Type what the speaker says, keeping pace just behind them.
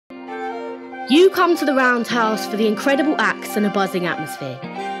You come to the Roundhouse for the incredible acts and a buzzing atmosphere.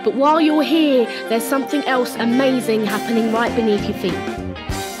 But while you're here, there's something else amazing happening right beneath your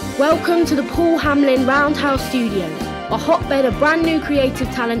feet. Welcome to the Paul Hamlyn Roundhouse Studios, a hotbed of brand new creative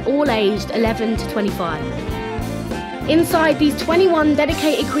talent all aged 11 to 25. Inside these 21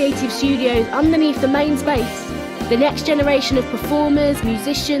 dedicated creative studios underneath the main space, the next generation of performers,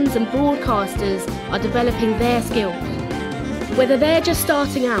 musicians and broadcasters are developing their skills. Whether they're just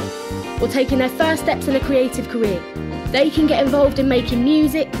starting out or taking their first steps in a creative career, they can get involved in making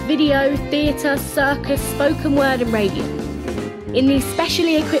music, video, theatre, circus, spoken word and radio. In these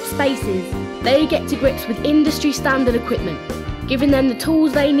specially equipped spaces, they get to grips with industry standard equipment, giving them the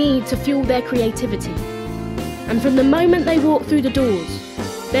tools they need to fuel their creativity. And from the moment they walk through the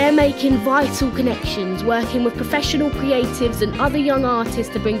doors, they're making vital connections, working with professional creatives and other young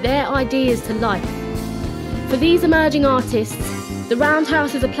artists to bring their ideas to life. For these emerging artists, the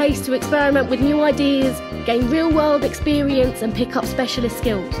Roundhouse is a place to experiment with new ideas, gain real-world experience and pick up specialist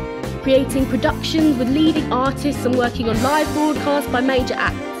skills, creating productions with leading artists and working on live broadcasts by major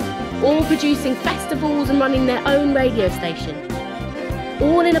acts, or producing festivals and running their own radio station.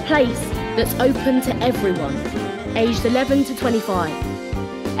 All in a place that's open to everyone, aged 11 to 25.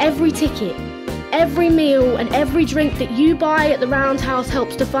 Every ticket, every meal and every drink that you buy at the Roundhouse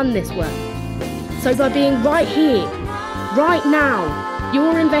helps to fund this work. So by being right here, right now,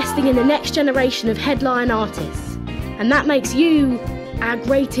 you're investing in the next generation of headline artists. And that makes you our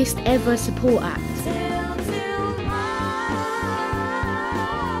greatest ever support act.